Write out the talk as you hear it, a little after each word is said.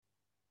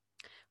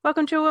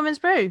Welcome to A Woman's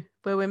Brew,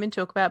 where women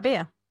talk about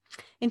beer.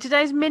 In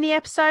today's mini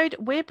episode,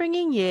 we're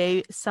bringing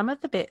you some of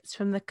the bits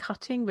from the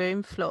cutting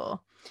room floor.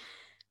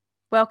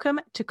 Welcome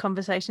to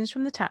Conversations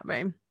from the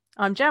Taproom.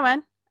 I'm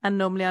Joanne, and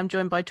normally I'm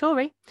joined by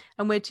Tori,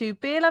 and we're two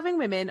beer-loving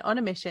women on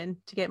a mission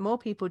to get more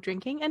people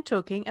drinking and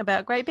talking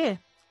about great beer.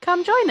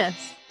 Come join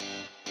us.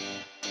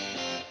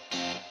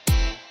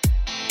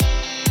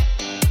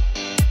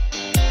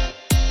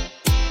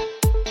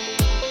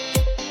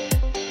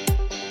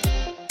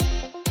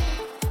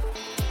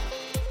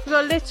 We've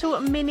got a little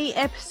mini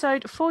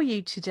episode for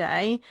you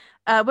today.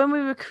 When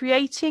we were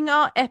creating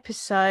our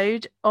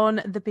episode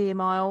on the Beer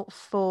Mile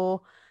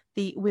for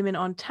the Women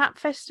on Tap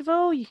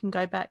Festival, you can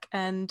go back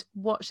and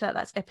watch that.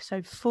 That's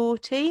episode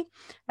 40,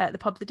 the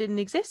pub that didn't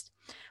exist.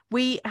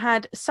 We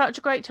had such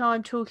a great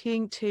time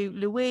talking to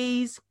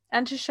Louise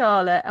and to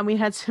Charlotte, and we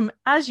had some,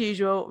 as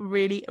usual,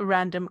 really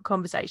random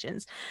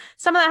conversations.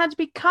 Some of that had to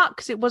be cut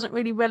because it wasn't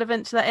really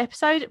relevant to that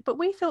episode, but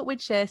we thought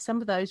we'd share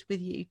some of those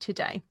with you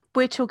today.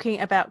 We're talking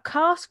about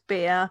cask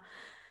beer,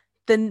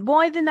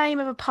 why the name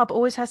of a pub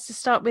always has to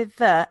start with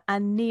the,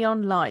 and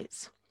neon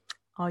lights.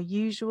 Our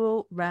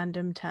usual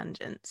random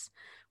tangents.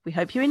 We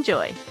hope you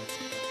enjoy.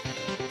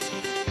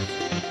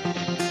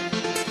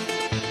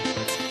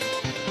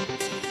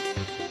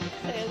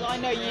 I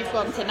know you've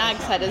gone to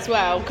Nag's Head as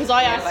well, because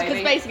I asked,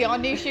 because basically I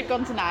knew she'd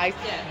gone to Nag's.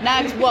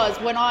 Nag's was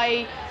when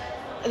I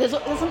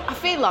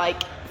feel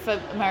like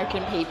for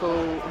American people,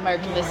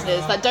 American listeners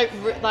that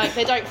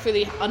they don't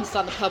fully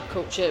understand the pub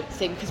culture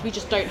thing, because we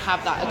just don't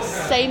have that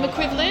same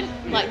equivalent.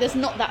 Like there's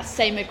not that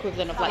same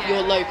equivalent of like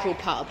your local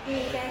pub.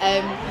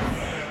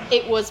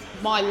 It was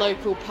my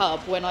local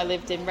pub when I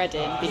lived in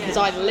Reading, because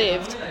I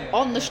lived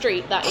on the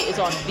street that it is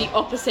on, the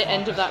opposite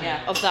end of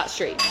that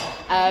street,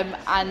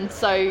 and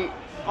so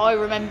I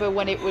remember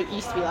when it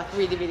used to be like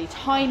really, really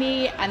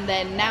tiny, and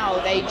then now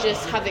they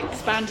just have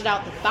expanded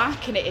out the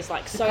back, and it is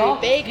like so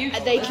big,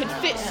 and they could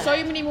fit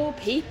so many more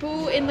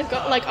people in the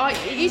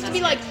it used to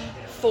be like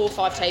 4 or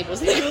 5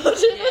 tables in the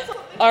garden.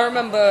 I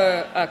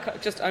remember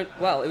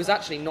it was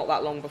actually not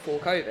that long before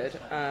COVID,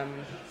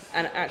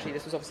 and actually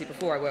this was obviously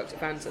before I worked at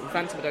Phantom.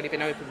 Phantom had only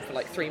been open for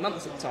like 3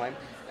 months at the time,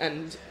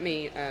 and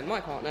me and my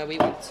partner, we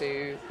went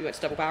to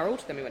Double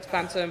Barreled, then we went to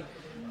Phantom,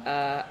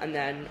 and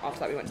then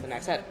after that we went to the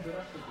Nag's Head.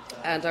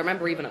 And I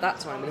remember even at that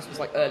time, and this was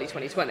like early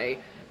 2020,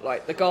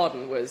 like the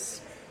garden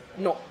was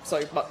not so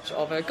much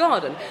of a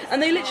garden,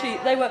 and they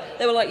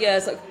were like,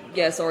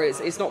 sorry,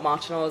 it's not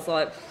much, and I was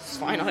like, it's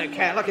fine, I don't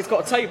care, like it's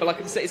got a table,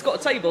 it's got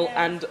a table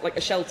and like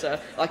a shelter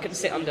I can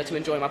sit under to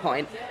enjoy my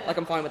pint, like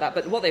I'm fine with that.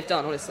 But what they've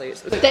done, honestly,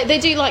 is they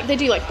do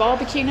like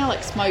barbecue now,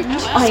 like smoked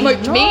meat,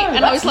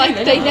 and I was like,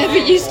 they never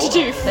used to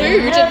do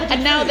food,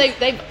 and now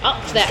they've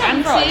upped their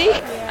ante.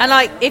 And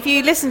like, if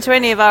you listen to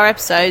any of our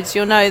episodes,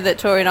 you'll know that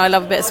Tori and I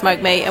love a bit of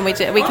smoked meat, and we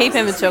keep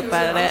him and talk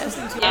about it.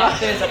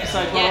 Last year's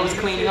episode while I was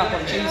cleaning up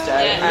on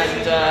Tuesday,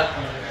 and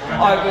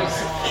I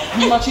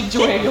was much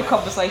enjoying your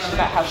conversation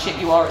about how shit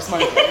you are at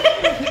smoking.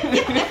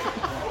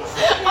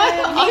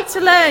 I need to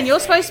learn. You're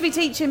supposed to be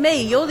teaching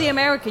me. You're the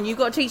American. You've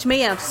got to teach me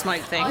how to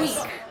smoke things.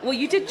 Well,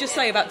 you did just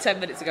say about 10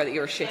 minutes ago that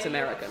you're a shit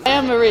American. I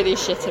am a really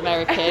shit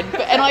American,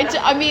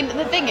 I mean,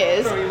 the thing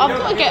is, I've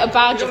got to get a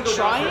badge of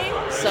trying,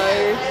 so,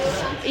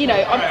 you know,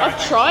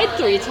 I've tried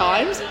 3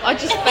 times, I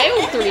just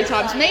failed 3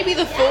 times, maybe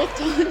the 4th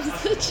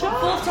time's the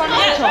charm. 4th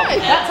time's the charm,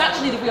 that's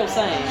actually the real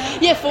saying.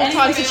 Yeah, 4th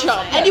time's the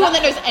charm. Anyone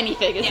that knows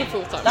anything is the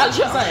 4th time's the charm. That's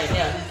the saying,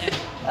 yeah.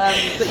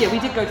 But yeah, we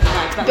did go to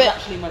Nag's. That was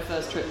actually my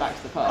first trip back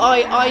to the pub.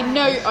 I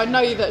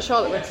know that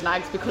Charlotte went to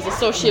Nag's because I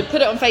saw she had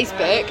put it on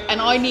Facebook, and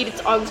I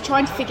was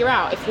trying to figure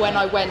out if when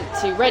I went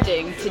to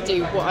Reading to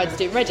do what I had to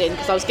do in Reading,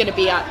 because I was going to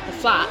be at the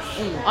flat,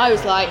 I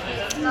was like,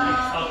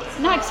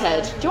 Nag's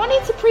Head, do I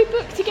need to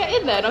pre-book to get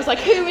in there? And I was like,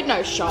 who would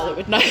know? Charlotte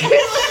would know. Like, do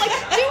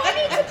I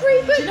need to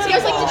pre-book? I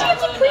was like, did you have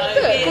to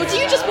pre-book? Or do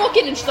you just walk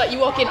in? And she's like, you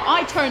walk in.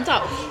 I turned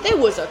up, there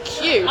was a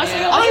queue.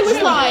 I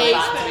was like,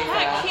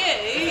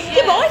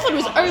 yeah, but I thought it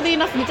was early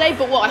enough in the day,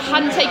 but what I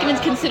hadn't taken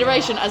into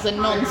consideration as a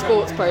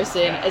non-sports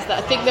person is that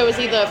I think there was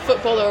either a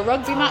football or a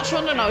rugby match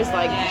on, and I was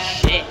like,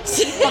 shit.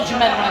 Bunch of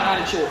men running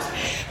around in shorts.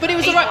 But it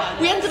was alright.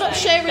 We ended up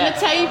sharing a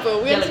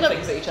table. They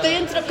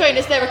ended up going,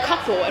 is there a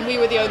couple? And we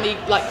were the only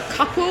like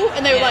couple,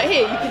 and they were like,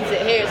 here, you can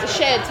sit here. It's a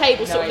shared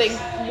table sort of thing.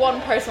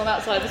 One person on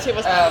that side, the 2 of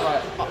us.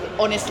 Right.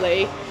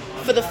 Honestly,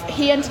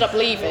 he ended up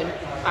leaving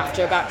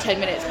after about 10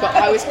 minutes, but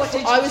I was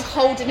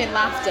holding in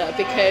laughter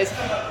because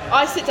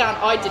I sit down.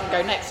 I didn't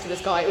go next to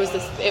this guy. It was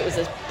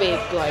this big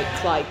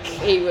bloke, like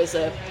he was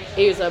a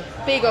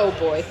big old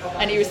boy,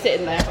 and he was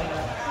sitting there,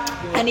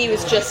 and he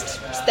was just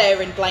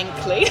staring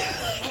blankly.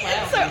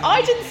 So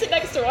I didn't sit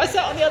next to him. I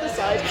sat on the other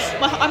side.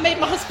 I made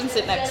my husband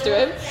sit next to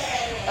him.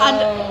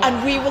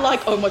 And we were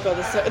like, oh my god,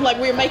 this is so, like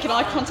we were making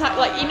eye contact,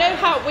 like you know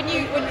how when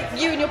you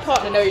and your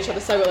partner know each other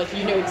so well, like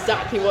you know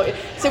exactly what.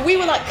 So we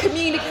were like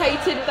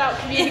communicating without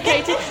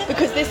communicating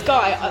because this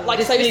guy, like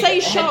this so say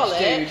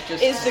Charlotte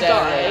is the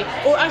guy,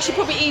 or actually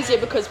probably easier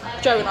because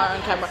Joe and I are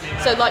on camera.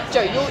 So like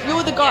Joe,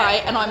 you're the guy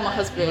and I'm my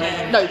husband.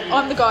 No,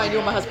 I'm the guy and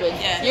you're my husband.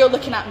 Yeah. You're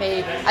looking at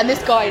me, and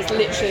this guy is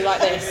literally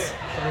like this.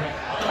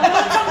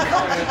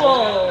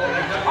 Whoa.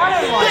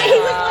 I don't like But he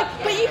was that.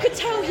 like, but you could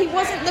tell he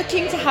wasn't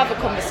looking to have a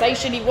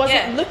conversation. He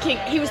wasn't looking.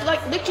 He was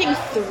like looking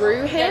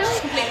through him,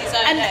 just completely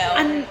zoned out.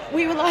 and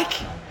we were like,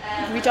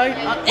 we don't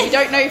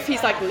know if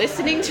he's like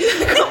listening to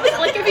the conversation,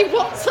 like if he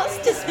wants us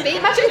to speak.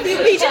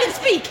 He didn't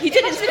speak. He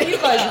didn't speak. You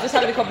guys are just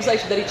having a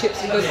conversation, then he chips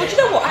in and goes, well, do you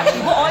know what?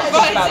 Actually, what I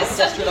think about this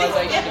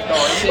industrialisation of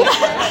God.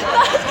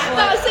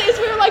 That's it.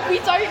 So we were like, we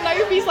don't know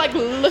if he's like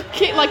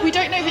looking, like we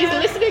don't know if he's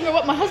listening or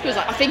what. My husband was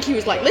like, I think he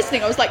was like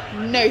listening. I was like,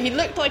 no, he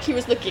looked like he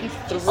was looking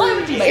through. I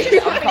would be made a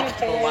bit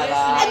uncomfortable by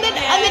that. And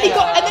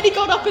then he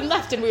got up and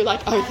left, and we were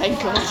like, oh,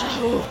 thank God.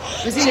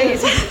 Is he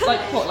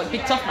like what, like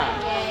big tough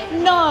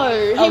man? No,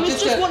 he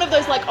was just a- one of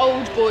those like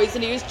old boys,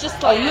 and he was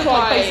just like he looked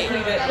like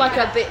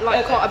quite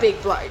basically quite a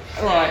big bloke.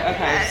 Right,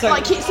 okay. So,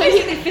 Like he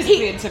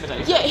physically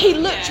intimidating. Yeah, he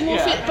looked more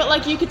fit, but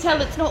like you could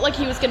tell it's not like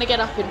he was going to get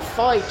up and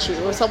fight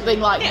you or something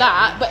like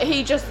that. But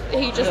he just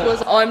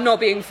was. I'm not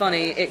being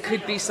funny. It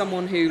could be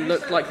someone who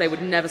looked like they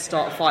would never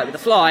start a fight with a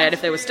fly, and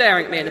if they were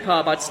staring at me in the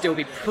pub, I'd still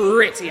be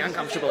pretty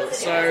uncomfortable.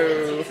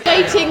 So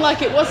Dating,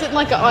 like it wasn't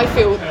like I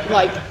feel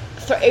like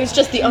it was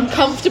just the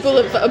uncomfortable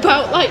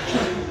about like.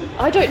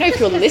 I don't know if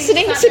you're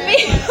listening to me.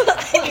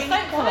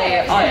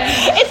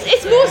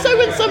 It's more so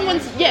when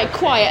someone's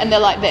quiet and they're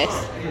like this,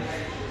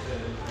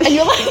 and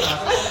you're like,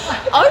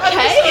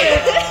 okay.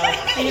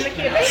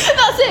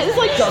 That's it. It's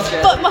like,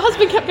 but my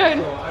husband kept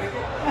going.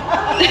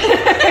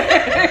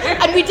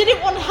 And we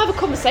didn't want to have a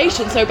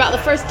conversation, so about the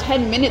first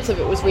 10 minutes of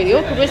it was really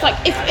awkward. It was like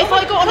if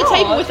I got on a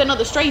table with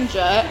another stranger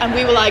and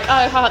we were like,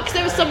 because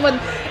there was someone,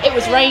 it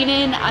was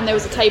raining and there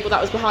was a table that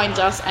was behind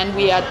us, and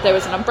there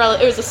was an umbrella,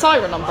 it was a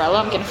siren umbrella.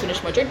 I'm going to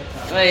finish my drink.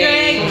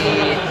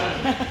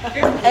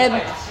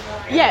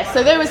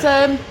 So there was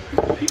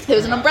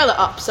an umbrella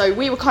up, so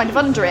we were kind of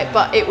under it,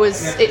 but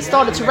it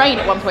started to rain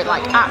at one point,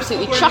 like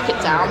absolutely chuck it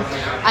down,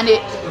 and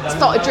it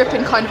started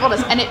dripping kind of on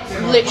us, and it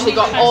literally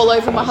got all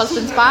over my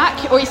husband's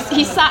back, or he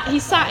sat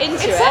into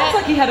it. It sounds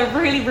like he had a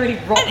really, really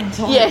rotten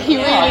time. Yeah, he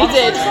really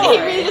did. He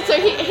really did. So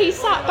he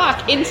sat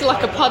back into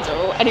like a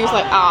puddle, and he was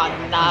like,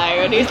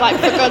 no, and he was like,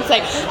 for God's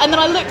sake. And then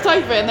I looked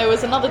over, and there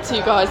was another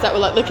two guys that were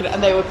like looking at it,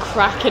 and they were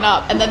cracking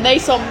up, and then they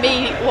saw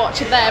me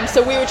watching them,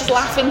 so we were just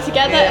laughing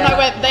together, and I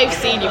went, they've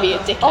seen you be a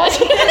dickhead.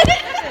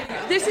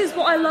 This is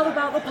what I love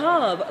about the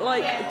pub.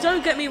 Like,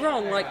 don't get me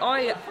wrong. Like,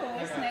 I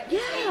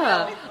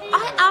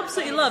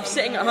absolutely love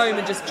sitting at home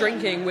and just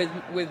drinking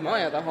with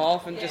my other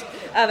half and just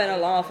having a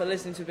laugh and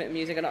listening to a bit of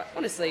music. And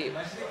honestly,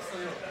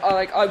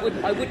 I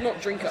would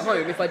not drink at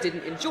home if I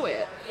didn't enjoy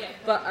it.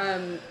 But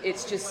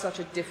it's just such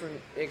a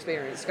different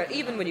experience.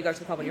 Even when you go to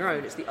the pub on your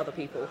own, it's the other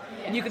people.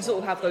 And you can sort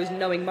of have those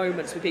knowing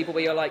moments with people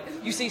where you're like,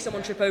 you see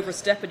someone trip over a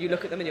step and you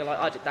look at them and you're like,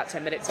 I did that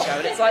 10 minutes ago.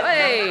 And it's like,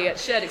 hey,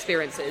 it's shared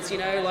experiences, you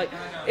know? Like,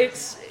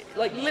 it's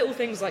like little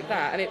things like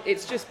that. And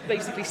it's just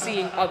basically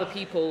seeing other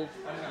people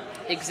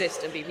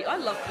exist and be people. I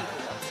love people.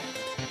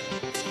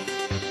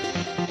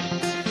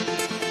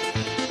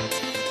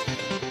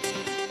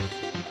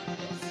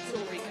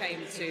 Story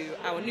came to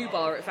our new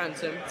bar at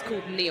Phantom. It's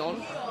called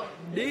Neon.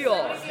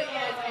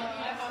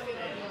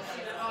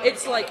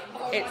 It's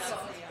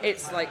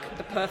like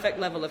the perfect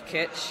level of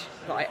kitsch,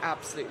 but I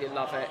absolutely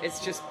love it. It's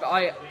just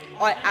I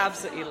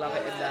absolutely love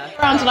it in there.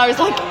 And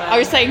I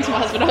was saying to my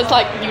husband, I was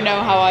like, you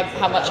know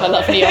how much I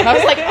love Neon. I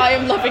was like, I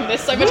am loving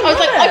this so much. I was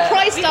like, I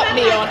priced up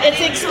Neon. It's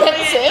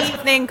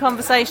expensive. In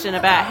conversation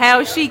about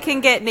how she can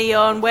get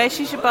Neon, where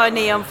she should buy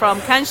Neon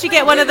from. Can she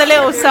get one of the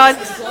little signs?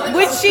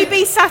 Would she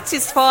be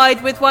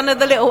satisfied with one of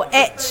the little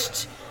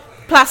etched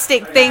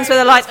plastic things with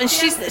the lights? And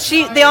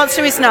the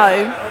answer is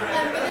no.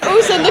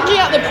 Also looking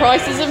at the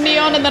prices of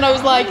Neon, and then I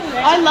was like,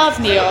 I love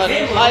Neon.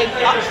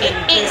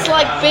 It's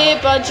like beer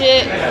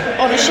budget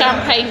on a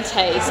champagne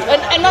taste,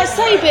 and I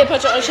say beer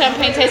budget on a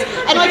champagne taste,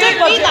 and I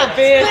don't mean that.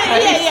 Beer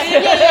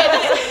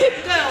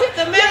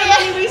The amount of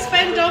money we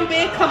spend on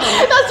beer, come on.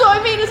 That's what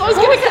I mean. I was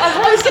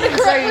going to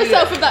correct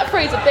myself with that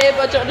phrase, a beer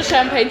budget on a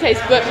champagne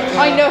taste, but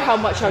I know how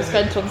much I've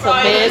spent on some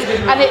beers,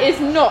 and it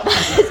is not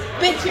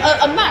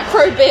a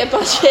macro beer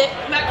budget.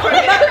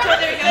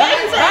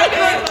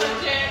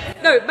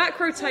 No,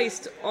 macro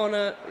taste on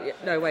a...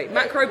 No, wait.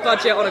 Macro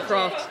budget on a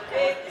craft.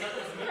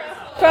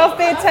 Craft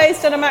beer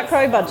taste on a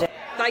macro budget.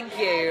 Thank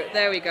you.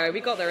 There we go. We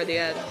got there in the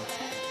end.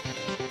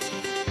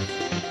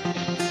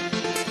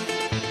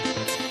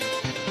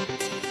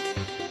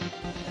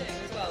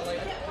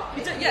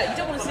 You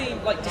don't want to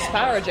seem like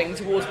disparaging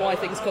towards why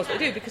things cost what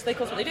they do, because they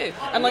cost what they do.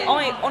 And like,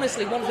 I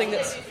honestly, one thing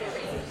that's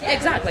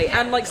exactly,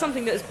 and like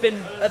something that's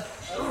been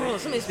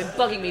something that's been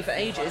bugging me for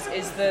ages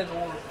is the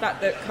fact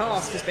that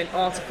cask has been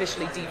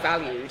artificially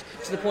devalued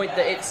to the point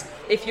that it's,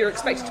 if you're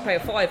expected to pay a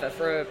fiver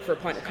for a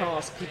pint of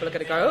cask, people are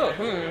going to go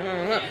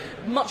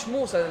much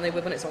more so than they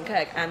would when it's on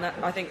keg. And that,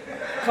 I think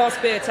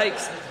cask beer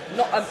takes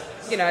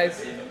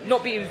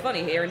not being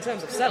funny here in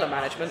terms of cellar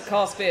management,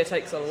 cask beer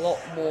takes a lot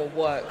more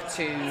work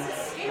to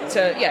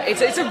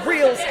it's a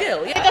real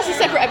skill. I think that's a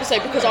separate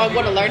episode because I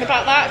want to learn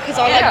about that because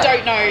I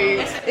don't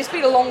know. It's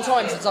been a long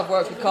time since I've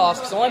worked with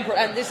cask, so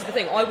and this is the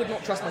thing, I would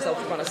not trust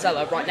myself to run a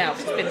cellar right now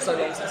because it's been so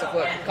long since I've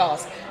worked with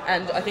cask,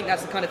 and I think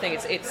that's the kind of thing.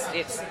 It's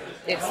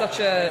such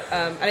a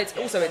and it's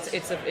also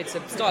it's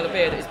a style of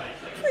beer that is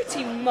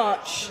pretty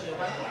much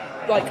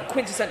like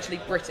quintessentially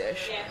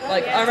British.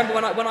 Like I remember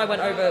when I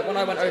went to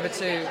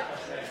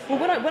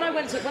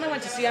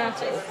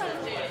Seattle.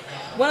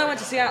 When I went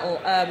to Seattle,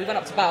 we went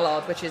up to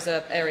Ballard, which is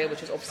an area which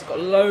has obviously got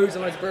loads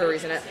and loads of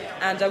breweries in it,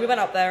 and we went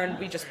up there and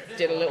we just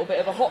did a little bit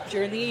of a hop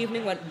during the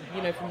evening, went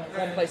from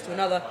one place to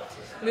another.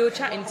 And we were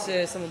chatting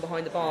to someone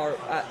behind the bar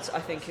at, I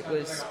think it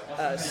was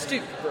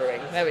Stoop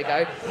Brewing. There we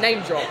go,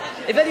 name drop.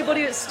 If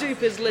anybody at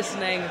Stoop is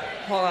listening,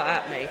 holler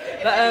at me.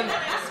 But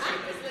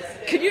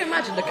can you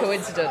imagine the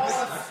coincidence?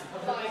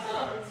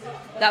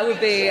 That would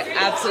be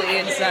absolutely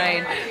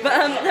insane.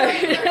 But no.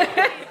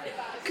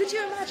 Could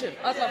you imagine?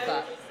 I'd love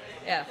that.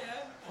 Yeah,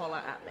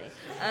 holler at me.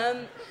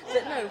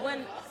 But no,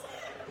 when...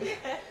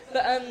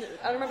 But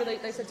I remember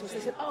they said to us,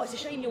 oh, it's a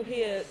shame you're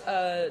here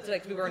today,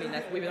 because we were only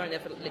there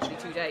for literally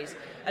 2 days.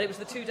 And it was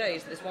the 2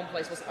 days that this one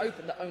place wasn't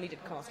open that only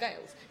did cask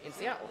ales in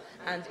Seattle.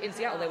 And in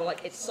Seattle they were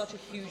like, it's such a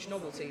huge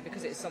novelty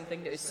because it's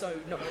something that is so...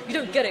 you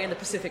don't get it in the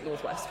Pacific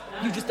Northwest.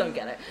 You just don't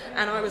get it.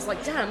 And I was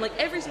like, damn, like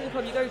every single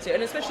pub you go to,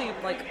 and especially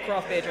like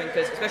craft beer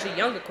drinkers, especially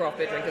younger craft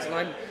beer drinkers, and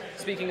I'm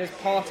speaking as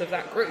part of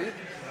that group,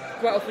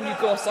 quite often you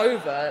gloss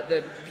over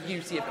the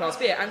beauty of cask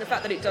beer and the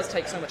fact that it does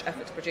take so much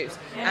effort to produce.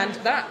 And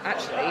that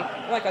actually,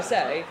 like I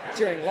say,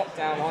 during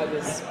lockdown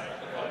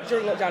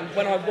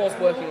when I was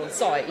working on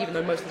site, even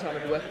though most of the time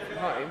I'd be working from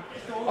home,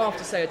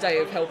 after say a day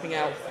of helping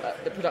out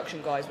the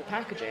production guys with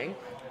packaging,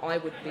 I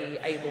would be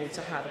able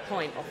to have a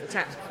pint off the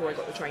taps before I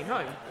got the train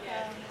home.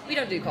 We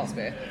don't do cask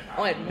beer.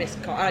 I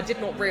did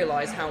not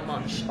realise how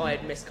much I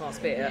had missed cask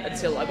beer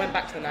until I went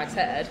back to the Nag's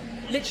Head.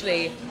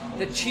 Literally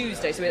the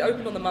Tuesday, so it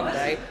opened on the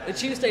Monday. The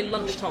Tuesday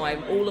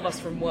lunchtime, all of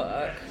us from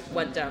work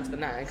went down to the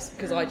Nags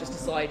because I just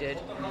decided,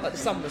 like the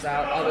sun was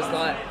out, I was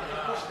like,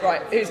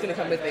 right, who's going to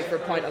come with me for a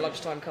pint of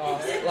lunchtime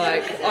cask?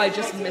 Like, I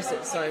just miss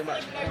it so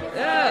much.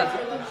 Yeah,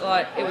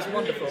 like, it was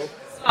wonderful.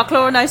 Sparkler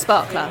or no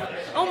sparkler?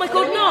 Oh my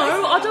god,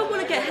 no! I don't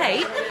want to get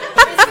hate.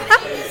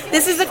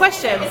 This is the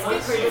question.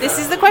 This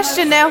is the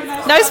question now.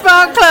 No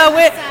sparkler.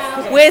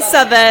 We're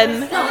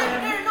southern.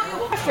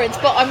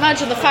 But I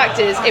imagine the fact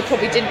is it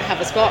probably didn't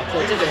have a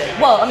sparkler, did it?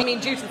 Well, I mean,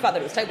 due to the fact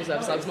that it was table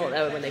service, I was not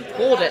there when they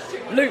poured it.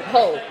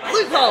 Loophole.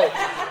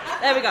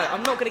 There we go.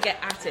 I'm not going to get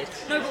atted.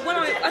 No, but when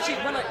I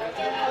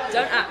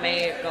don't at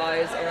me,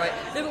 guys. All right.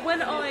 No, but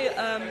when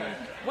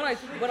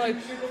I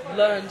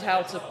learned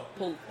how to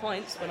pull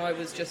pints, when I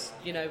was just,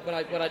 when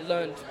I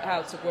learned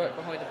how to work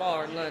behind a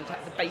bar and learned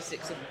the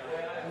basics of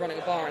running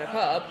a bar in a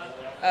pub,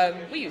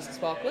 we used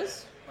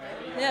sparklers.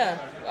 Yeah,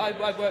 I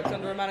worked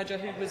under a manager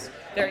who was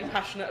very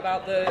passionate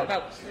about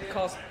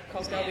cask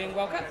ale being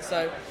well kept.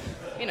 So,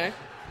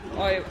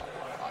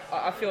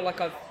 I feel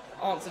like I've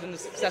answered in a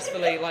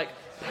successfully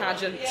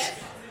pageant,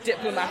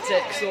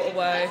 diplomatic sort of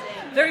way.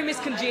 Very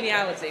Miss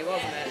Congeniality,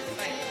 wasn't it?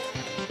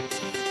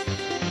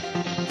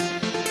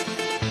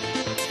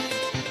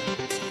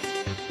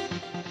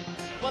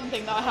 One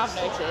thing that I have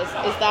noticed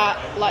is that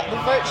the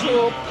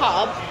virtual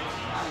pub,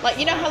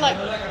 you know how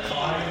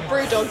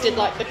Brewdog did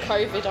the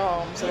COVID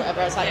arms or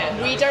whatever, it's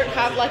we don't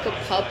have a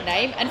pub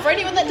name. And for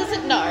anyone that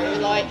doesn't know,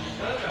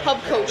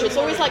 pub culture, it's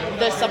always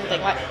the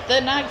something, the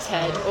Nag's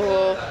Head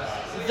or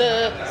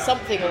the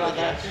something or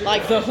other,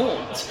 the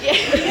Haunt.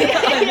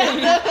 Yeah,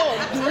 the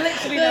Haunt.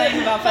 Literally the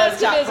name of our first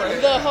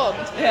Taproom. The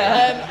Haunt.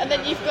 Yeah. And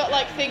then you've got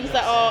things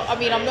that are, I'm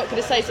not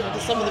going to say something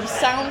because some of them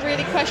sound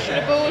really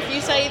questionable if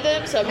you say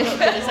them, so I'm not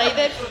going to say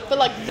them.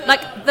 But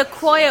the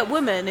Quiet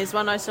Woman is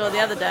one I saw the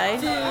other day.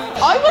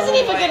 I wasn't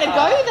even going to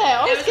go there.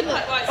 I was going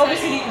to.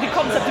 Obviously, the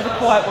concept of a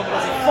quiet woman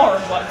was a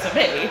foreign one to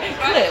me.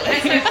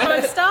 Clearly. So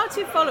I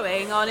started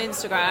following on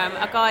Instagram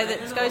a guy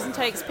that goes and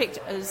takes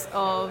pictures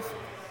of.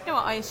 You know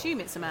what? I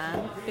assume it's a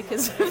man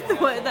because of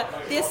the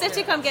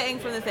aesthetic I'm getting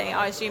from the thing.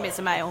 I assume it's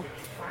a male,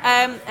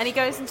 and he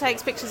goes and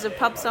takes pictures of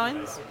pub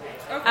signs.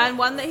 Okay. And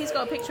one that he's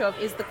got a picture of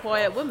is the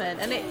Quiet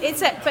Woman, and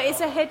it's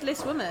a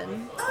headless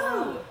woman.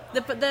 Oh.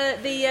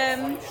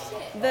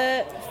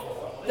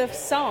 The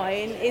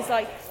sign is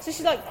so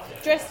she's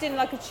dressed in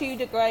a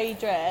Tudor grey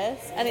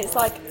dress, and it's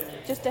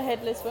just a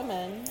headless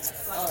woman.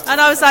 Oh. And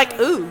I was like,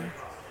 ooh.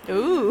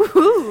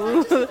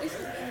 But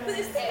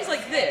it's things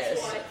like this.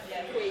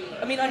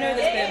 I mean, I know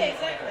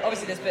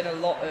there's been a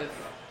lot of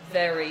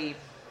very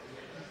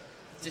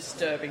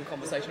disturbing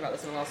conversation about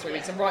this in the last 3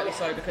 weeks, and rightly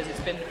so, because it's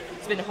been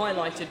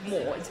highlighted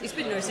more. It's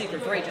been no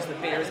secret for ages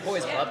that beer is a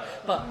boys' club,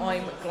 but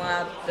I'm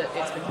glad that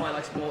it's been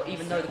highlighted more.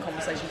 Even though the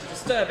conversations are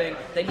disturbing,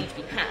 they need to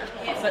be had.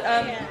 But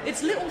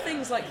it's little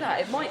things like that.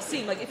 It might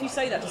seem like, if you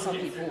say that to some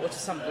people or to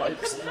some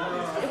blokes,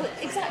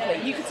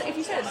 exactly. You could say, if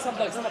you say it to some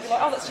blokes, they might be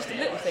like, "Oh, that's just a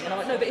little thing," and I'm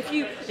like, no. But if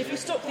you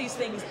stop these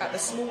things at the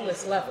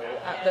smallest level,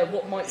 at the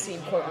what might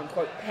seem quote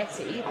unquote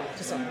petty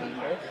to some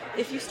people,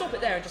 if you stop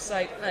it there and just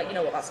say, you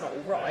know what, that's not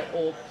all right,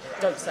 or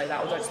don't say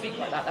that, or don't speak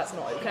like that, that's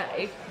not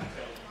okay,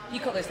 you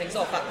cut those things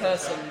off. That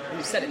person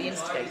who said it, the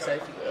instigator,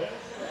 if you will,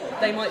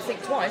 they might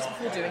think twice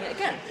before doing it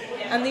again.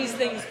 And these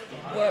things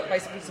work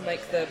basically to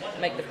make the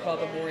pub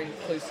a more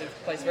inclusive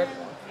place for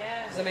everyone.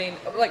 Because I mean,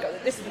 like,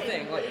 this is the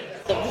thing, like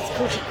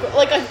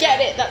I get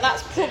it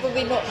that's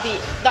probably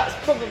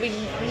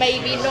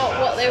maybe not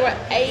what they were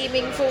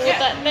aiming for with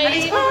that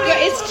name, but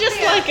it's just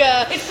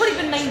it's probably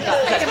been named that.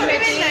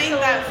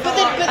 But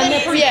then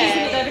they're probably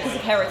keeping it there because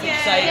of heritage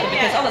sake, and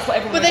because that's what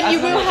everyone. But then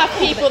you will have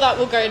people that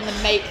will go in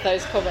and make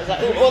those comments,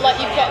 or like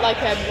you've got like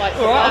Alright,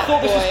 I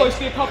thought this was supposed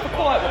to be a pub for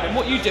quiet women.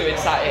 What you doing,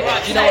 sat here?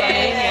 Do you know what I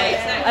mean?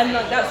 And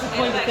that's the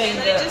kind of thing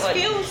that it just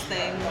feels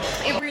things.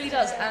 It really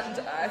does,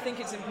 and I think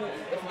it's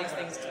important for these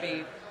things to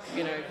be,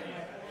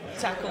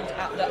 tackled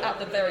at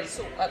the very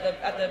source, not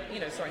at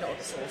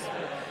the source,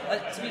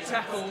 to be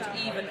tackled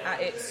even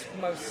at its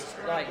most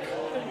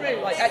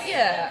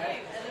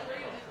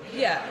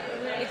yeah,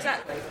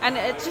 exactly. And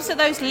just at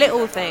those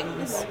little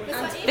things,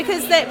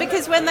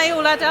 because when they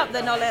all add up,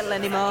 they're not little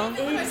anymore.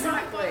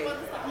 Exactly.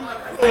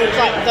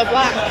 like the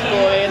black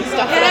boy and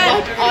stuff, and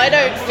I'm like, I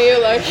don't feel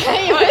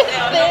okay with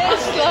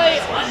this.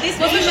 Like, this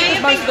may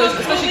have been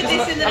especially with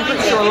this in the I'm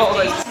pretty sure a lot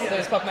of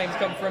those pub names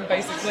come from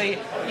basically,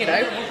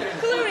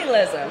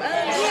 colonialism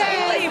and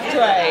slave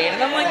trade,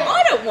 and I'm like,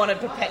 I don't want to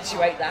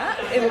perpetuate that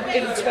in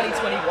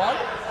 2021.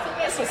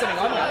 That's not something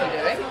I'm happy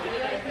doing.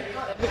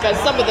 Because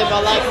some of them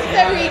are like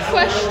very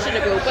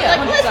questionable, but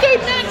like, let's go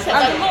Nag's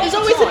Head. Like, there's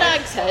always a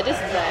Nag's Head,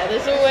 isn't there?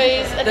 There's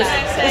always a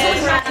Nag's Head. There's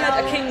always a Nag's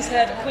Head, a King's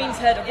Head, a Queen's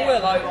Head, a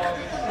Royal Oak,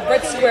 a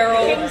Red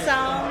Squirrel, King's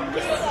Arms,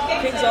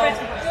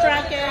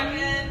 Dragon.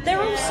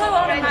 They're all so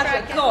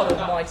unimaginative. God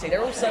Almighty,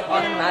 they're all so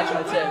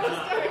unimaginative.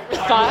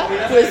 That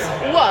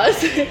was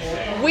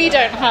we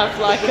don't have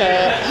like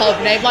a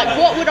pub name. Like,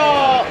 what would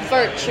our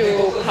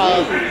virtual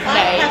pub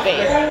name be?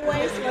 I have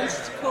always wanted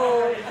to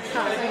call a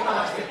pub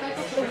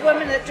the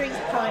woman that drinks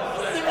pints.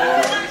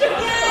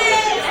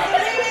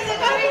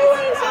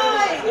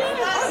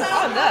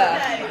 I'm there.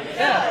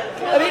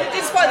 Yeah. I mean,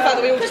 despite the fact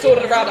that we all just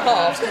ordered a round of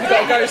halves because we've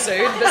got to go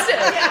soon, but still,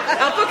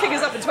 our booking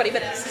is up in 20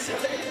 minutes.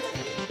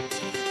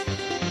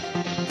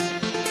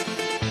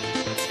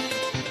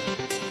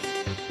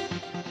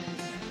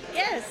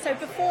 Yeah, so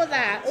before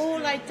that,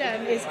 all I'd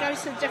done is go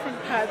to the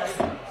different pubs,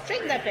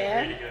 drink their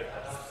beer.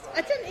 I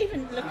didn't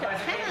even look at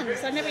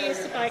cans. I never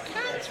used to buy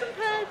cans from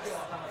pubs.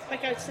 I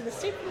go to the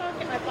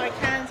supermarket, I buy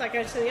cans. I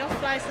go to the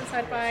off-license,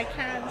 I buy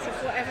cans of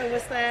whatever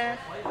was there.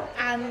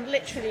 And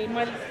literally,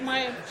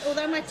 my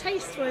although my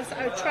taste was,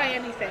 I would try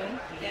anything,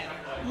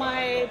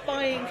 my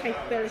buying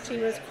capability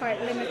was quite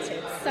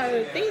limited.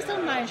 So these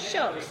online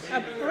shops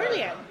are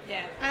brilliant.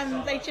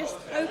 And they just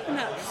open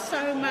up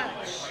so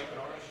much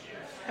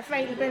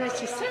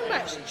availability, so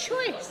much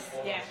choice,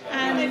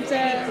 and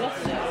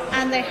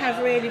they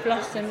have really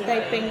blossomed.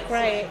 They've been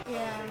great.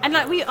 And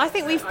I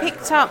think we've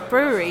picked up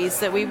breweries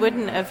that we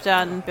wouldn't have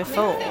done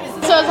before.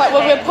 So it's like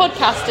when we're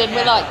podcasting,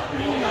 we're like,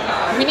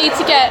 we need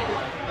to get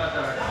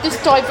this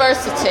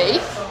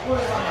diversity.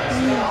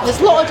 There's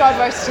a lot of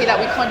diversity that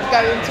we kind of go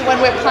into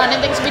when we're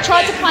planning things. We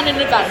try to plan in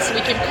advance so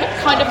we can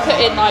kind of put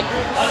in like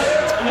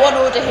one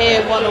order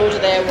here, one order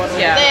there, one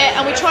order there,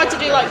 and we try to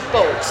do like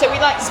bulk. So we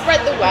like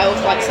spread the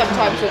wealth. Like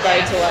sometimes we'll go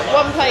to like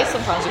one place,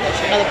 sometimes we'll go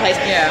to another place.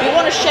 We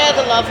want to share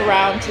the love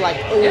around to like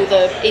all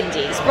the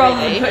indies, rather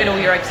than putting all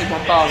your eggs in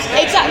one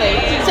basket. Exactly.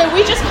 So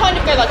we just kind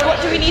of go like,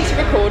 what do we need to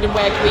record and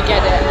where can we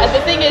get it? And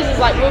the thing is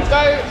like we'll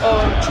go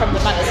on Trump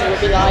the Manners and we'll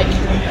be like,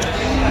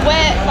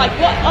 where, like,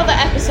 what other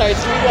episodes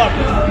do we want?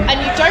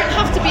 And you don't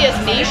have to be as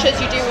niche as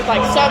you do with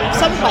like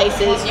some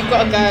places. You've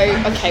got to go,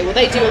 okay, well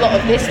they do a lot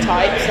of this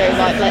type, so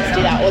like let's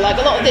do that. Or like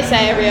a lot of this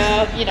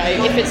area,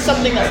 if it's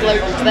something that's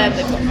local to them,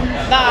 they've got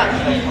that.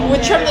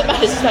 With Trump the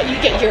Manners, it's like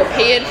you get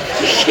European.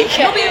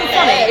 It'll be even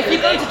funny if you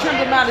go to Trump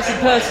the Manners in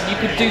person.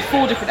 You could do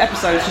 4 different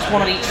episodes, just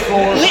one on each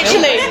floor.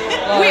 Literally,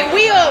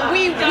 we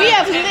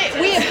have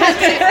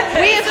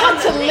had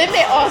to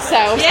limit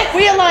ourselves.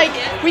 We are like,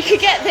 we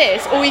could get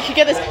this or we could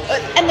get this.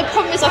 And the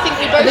problem is, I think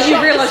we both. Then you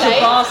realise your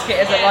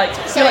basket isn't like.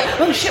 So you're like,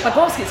 oh shit, my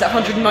basket's at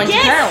 £190.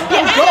 Yeah, I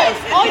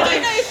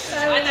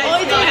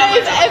don't know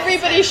if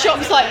everybody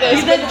shops like this,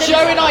 but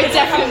Joe and I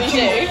definitely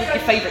do. Your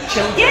favourite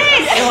children.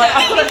 Yes. You're like,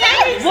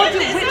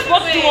 which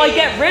one do I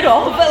get rid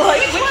of? But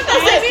like, which one?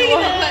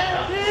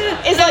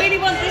 I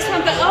really want this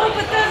one, but that one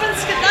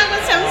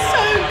sounds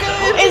so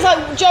good. It's like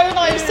Joe and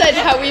I have said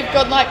how we've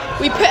gone like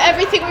we put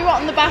everything we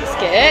want in the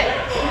basket,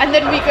 and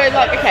then we go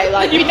like, okay,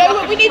 like we know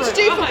what we need to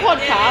do for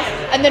podcast,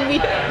 and then we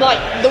like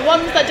the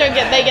ones that don't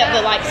get, they get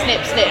the like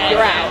snip,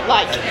 you're out.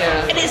 Like,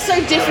 and it's so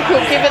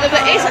difficult given that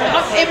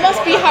it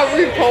must be how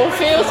RuPaul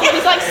feels when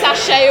he's like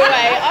sashay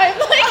away. I'm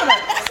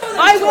like.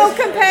 I will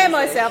compare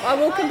myself. I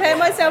will compare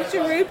myself to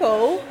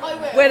RuPaul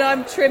when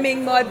I'm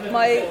trimming my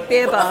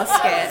beer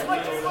basket.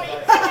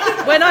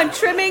 When I'm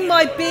trimming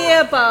my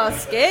beer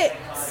basket,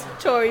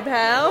 Tori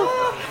pal.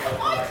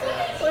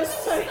 We're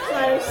so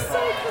close,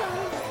 so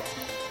close.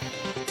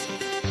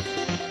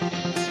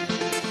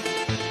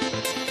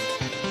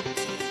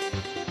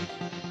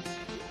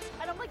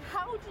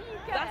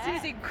 That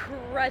is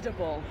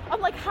incredible.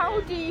 I'm like, how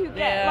do you get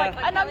Yeah.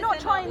 like? And I'm not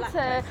trying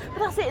to, but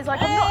that's it. It's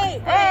like I'm not.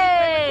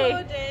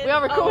 Hey, we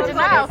are recording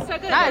now.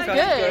 That is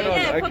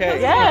good.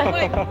 Okay.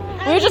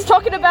 Yeah. We were just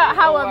talking about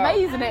how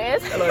amazing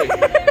it is. Hello.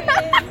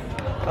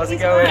 How's it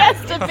going?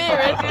 Guest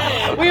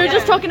appearance. We were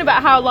just talking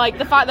about how like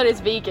the fact that it's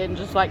vegan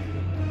just like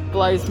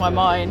blows my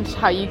mind.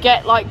 How you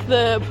get like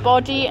the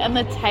body and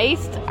the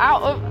taste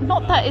out of,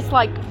 not that it's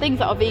like things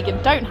that are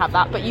vegan don't have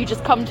that, but you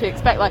just come to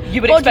expect like You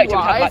would expect it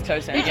to have body-wise,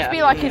 lactose in it, you'd just yeah.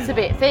 be like it's a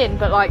bit thin,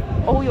 but like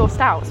all your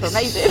stouts are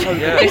amazing.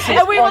 Yeah. This is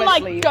And we were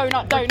like honestly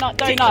donut.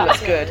 ridiculous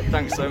good.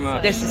 Thanks so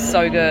much. This is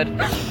so good.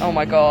 Oh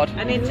my god.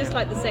 And in just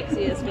like the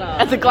sexiest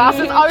glass. And the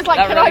glasses, I was like,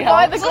 That can really I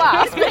buy helps. the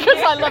glass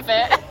because I love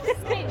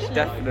it.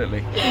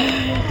 Definitely.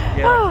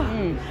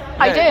 Yeah.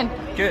 How you doing?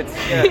 Good.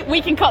 Yeah.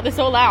 We can cut this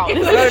all out. This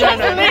is No, just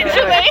no.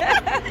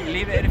 literally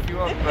Leave it in if you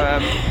want.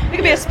 You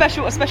could be a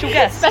special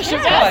guest. special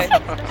guest.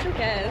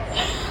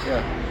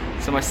 Yeah.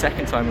 So my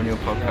second time on your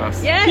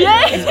podcast. Yeah.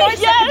 It's my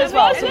second as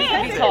well, so we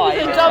can be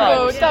tied.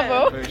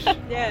 Double.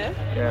 Yeah.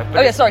 Yeah.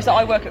 Oh yeah, sorry. So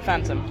I work at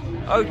Phantom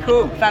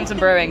Cool. Phantom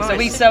Brewing. So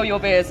we Nice. sell your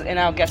beers in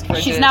our guest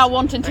fridges. She's now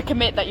wanting to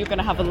commit that you're going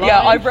to have a line. Yeah,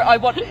 I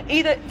want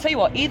either. Tell you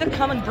what, either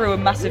come and brew a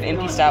massive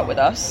impy stout with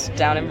us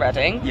down in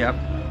Reading, Yeah.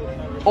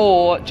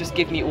 or just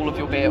give me all of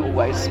your beer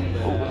always.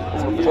 All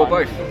of the Or time.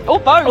 both. Or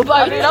both.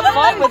 I mean, I'm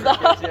fine with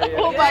that.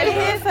 All by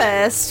Here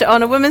first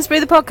on a Women's Brew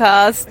the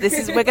podcast.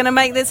 We're going to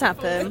make this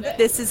happen.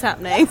 This is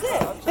happening.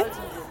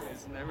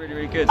 They're really,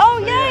 really good. Oh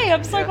So, yay! yeah.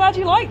 I'm so glad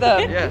you like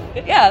them.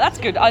 Yeah. That's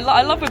good. I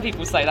love when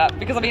people say that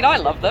because I mean I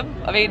love them.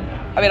 I mean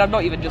I'm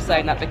not even just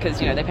saying that because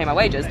they pay my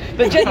wages,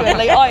 but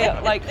genuinely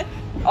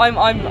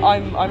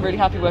I'm really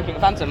happy working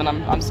at Phantom, and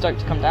I'm stoked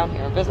to come down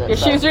here and visit. Yeah,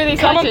 so she was really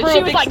come and excited. brew She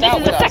a was big like, this stout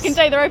is the with us. second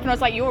day they're open. I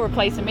was like, you're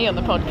replacing me on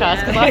the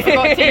podcast because I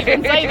forgot to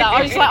even say that.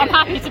 I was like, I'm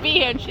happy to be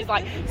here. And she's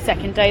like,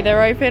 second day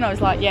they're open. I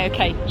was like, yeah,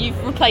 okay,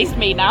 you've replaced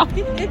me now.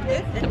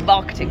 The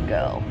marketing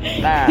girl.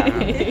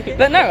 Bam.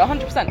 But no,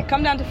 100%.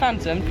 Come down to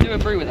Phantom, do a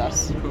brew with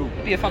us. Cool.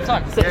 It'd be a fun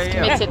time. So it's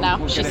Yeah. committed now.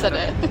 We'll She get it said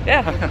done. it.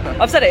 Yeah,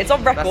 I've said it. It's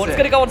on record. That's It's it.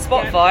 going to go on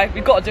Spotify.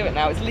 We've got to do it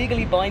now. It's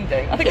legally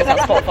binding. I think that's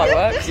how Spotify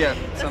works. Yeah.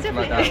 Something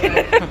like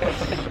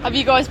that. Have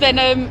you guys been,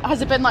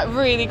 has it been like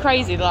really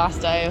crazy the last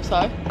day or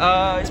so?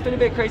 It's been a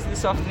bit crazy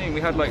this afternoon.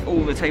 We had like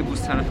all the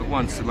tables turn up at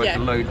once, so like the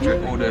load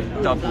drip, all the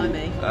double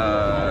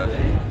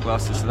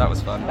glasses, so that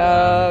was fun. Oh,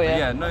 But yeah.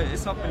 yeah, no,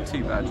 it's not been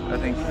too bad. I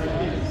think,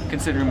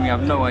 considering we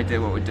have no idea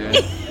what we're doing,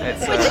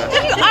 it's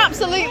You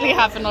absolutely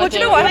have an idea. Well, do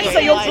you know what? I have to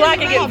say, you're Like-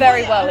 flagging it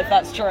very well, if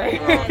that's true.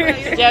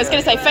 Yeah, I was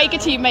going to say, fake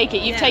it till you make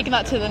it. You've taken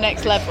that to the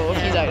next level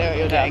if you don't know what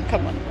you're doing.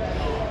 Come on.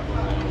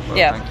 well,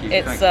 Yeah, thank you.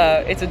 it's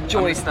a I'm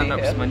joy gonna to stand be up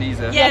here. because my knees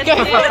are. Yeah, go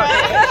for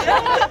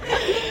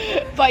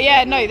it. But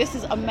yeah, no, this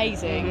is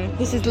amazing.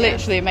 This is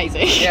literally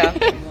amazing. Yeah.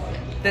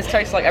 This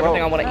tastes like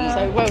everything I want to eat.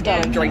 So well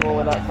done. And drink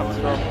where that comes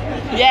from.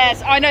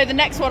 Yes, I know the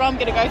next one I'm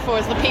going to go for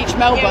is the peach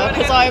melba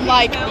because I'm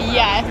like,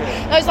 yes.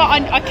 I was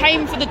like, I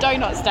came for the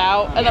donut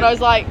stout and then I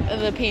was like,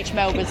 the peach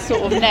melba's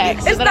sort of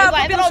next. And then I was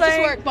like, then I'll just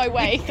work my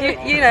way through.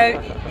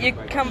 You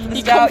come for the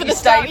You stout, come for the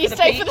stout, you you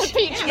stay for the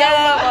peach Yeah,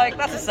 melba. like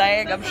that's a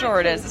saying. I'm sure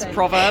it is. It's a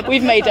proverb.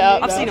 We've made it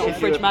up. I've seen it on If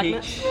Fridge you're a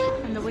Magnet.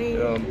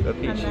 peach, a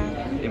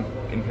peach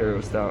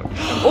imperial stout.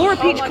 Or a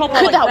peach cobbler.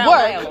 Could like that brown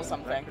work? ale or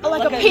something. Oh,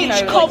 like a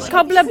peach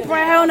Cobbler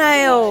brown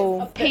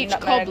ale. peach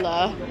nutmeg.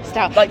 cobbler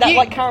stout. Like that, You-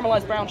 like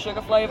caramelised brown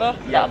sugar flavour.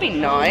 That'd be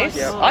nice.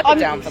 Yeah. I'd be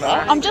down for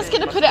that. I'm just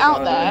going to put it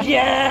out there.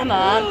 Yeah,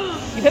 man.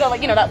 You put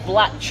like that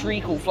black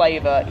treacle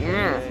flavour.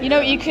 You know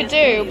what you could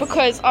do?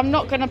 Because I'm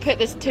not going to put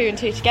this two and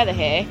two together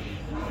here.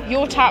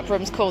 Your tap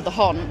room's called the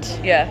Haunt.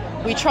 Yeah.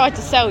 We tried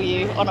to sell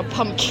you on a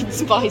pumpkin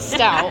spice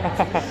stout.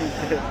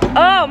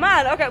 Oh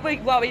man.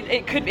 Okay.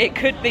 It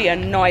could be a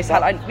nice.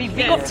 We've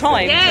got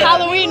time.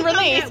 Halloween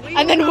release,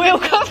 and then we'll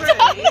come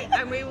down.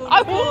 And we will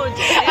I will,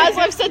 as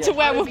I've said to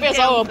Werewolf Beers,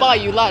 I will buy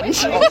you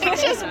lunch.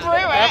 Just brew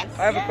it.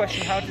 I have a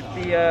question. How did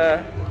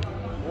the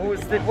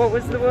what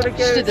was the word again?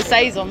 Just did the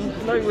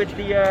saison. No, with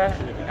the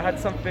it had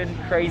something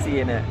crazy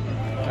in it.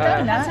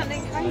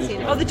 something crazy.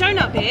 Oh, the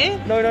donut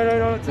beer. No,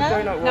 it's a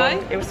donut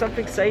one. It was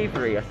something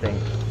savoury, I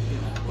think.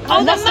 Oh,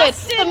 the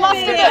mustard. The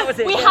mustard. That was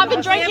it. We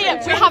haven't drank it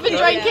yet. We haven't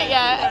drank it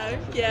yet.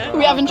 Yeah.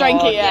 We haven't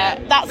drank it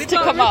yet. That's We've to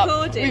got come it up.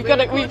 recorded.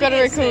 We've got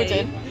it recorded.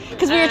 soon.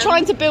 Because we were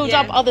trying to build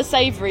up other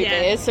savoury Yeah.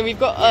 beers. So we've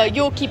got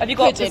Yorkie Have you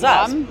got pudding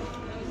Pizzazz? one.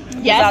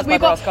 Yes, Pizzazz by we've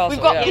got Brass Castle,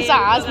 we've got yeah.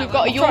 Pizzazz. We've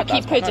got a I've tried that, Yorkie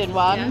it's quite pudding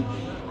nice. one.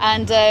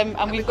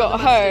 and we've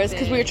got hers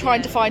because we were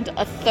trying to find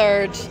a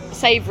third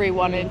savoury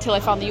one until I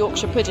found the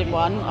Yorkshire pudding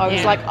one. I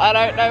was like, I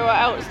don't know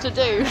what else to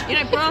do. You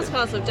know, Brass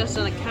Castle have just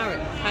done a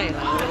carrot pale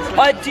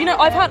ale. Do you know?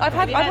 I've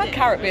had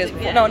carrot beers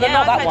before. No,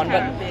 not that one.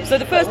 But so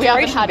the first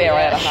iteration beer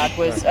I ever had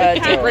was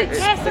Deep Roots.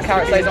 The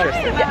carrot saison.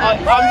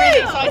 I'm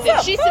really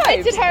excited. She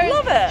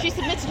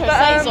submitted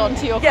her saison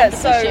to your competition.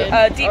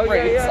 So Deep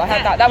Roots. I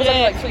had that. That was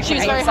only like 3.8%. She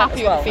was very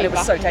happy with the feedback. It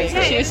was so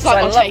tasty. She was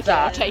like,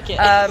 I'll take it.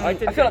 I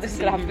feel like this is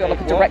going to have to feel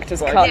like a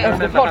director's cut of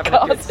the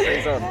podcast.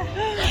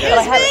 But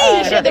I had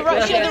she had the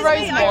rosemary.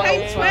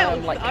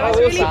 I was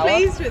really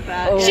pleased with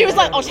that. She was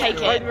like, I'll take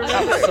it.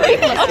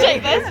 I'll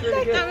take this.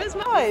 That was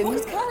mine.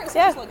 Because carrots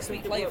has like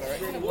sweet flavour. It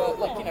really worked.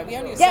 Like, you know, we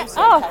only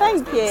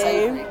thank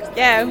you.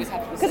 Yeah,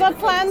 because I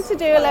planned to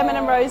do a lemon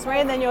and rosemary,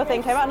 and then your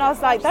thing came out, and I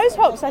was like, those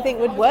hops I think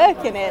would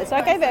work in it. So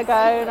I gave it a go,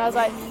 and I was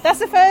like, that's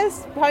the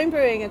first home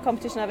brewing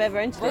competition I've ever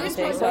entered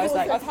into. So I was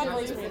like, I've had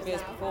rosemary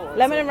beers before.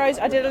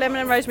 I did a lemon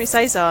and rosemary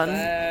saison.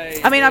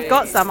 I mean, I've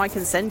got some. I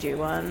can send you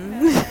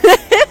one.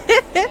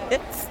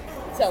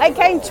 I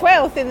came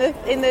 12th in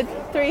the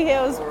Three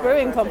Hills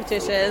Brewing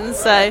competition,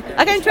 so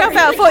I came 12th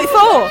out of 44.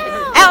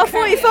 Out of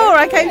 44,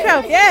 I came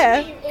 12th.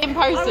 Yeah. In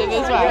person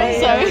as well.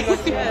 So.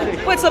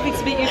 Well, it's lovely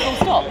to meet you. Full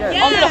stop.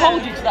 Yeah. I'm going to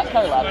hold you to that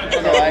collab.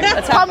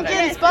 That's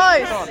Pumpkin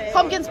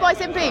spice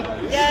MP.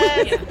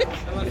 Yes.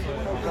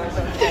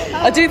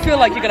 I do feel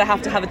like you're going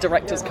to have a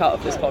director's cut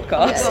of this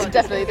podcast. Yes,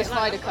 definitely the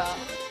Snyder cut.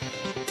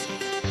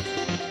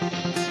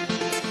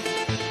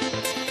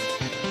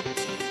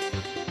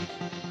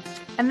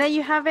 And there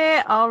you have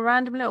it, our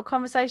random little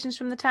conversations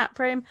from the tap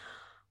room.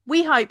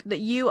 We hope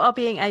that you are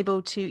being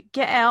able to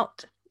get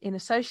out in a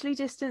socially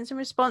distanced and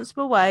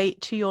responsible way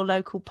to your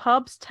local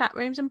pubs, tap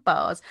rooms and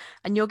bars,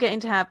 and you're getting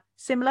to have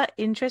similar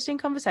interesting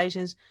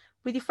conversations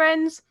with your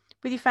friends,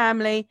 with your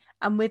family,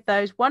 and with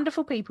those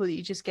wonderful people that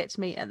you just get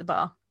to meet at the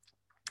bar.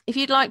 If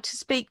you'd like to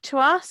speak to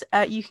us,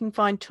 you can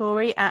find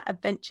Tori at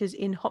Adventures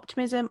in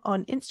Optimism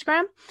on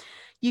Instagram.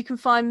 You can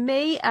find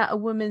me at A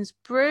Woman's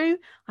Brew.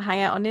 I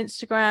hang out on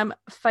Instagram,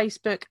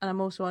 Facebook, and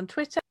I'm also on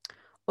Twitter.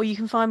 Or you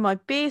can find my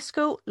beer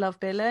school, Love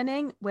Beer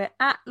Learning. We're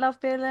at Love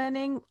Beer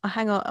Learning. I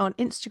hang out on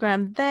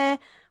Instagram there.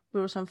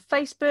 We're also on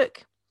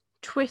Facebook,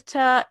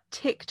 Twitter,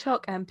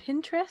 TikTok, and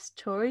Pinterest,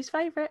 Tori's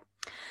favourite.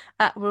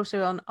 We're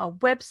also on our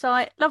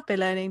website,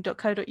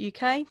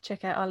 lovebeerlearning.co.uk.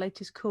 Check out our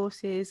latest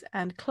courses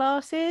and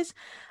classes.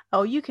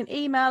 Or you can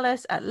email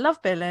us at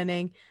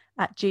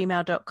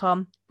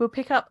lovebeerlearning@gmail.com. We'll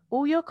pick up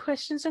all your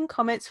questions and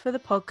comments for the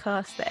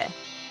podcast there.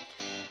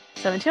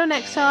 So until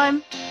next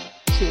time,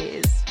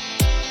 cheers.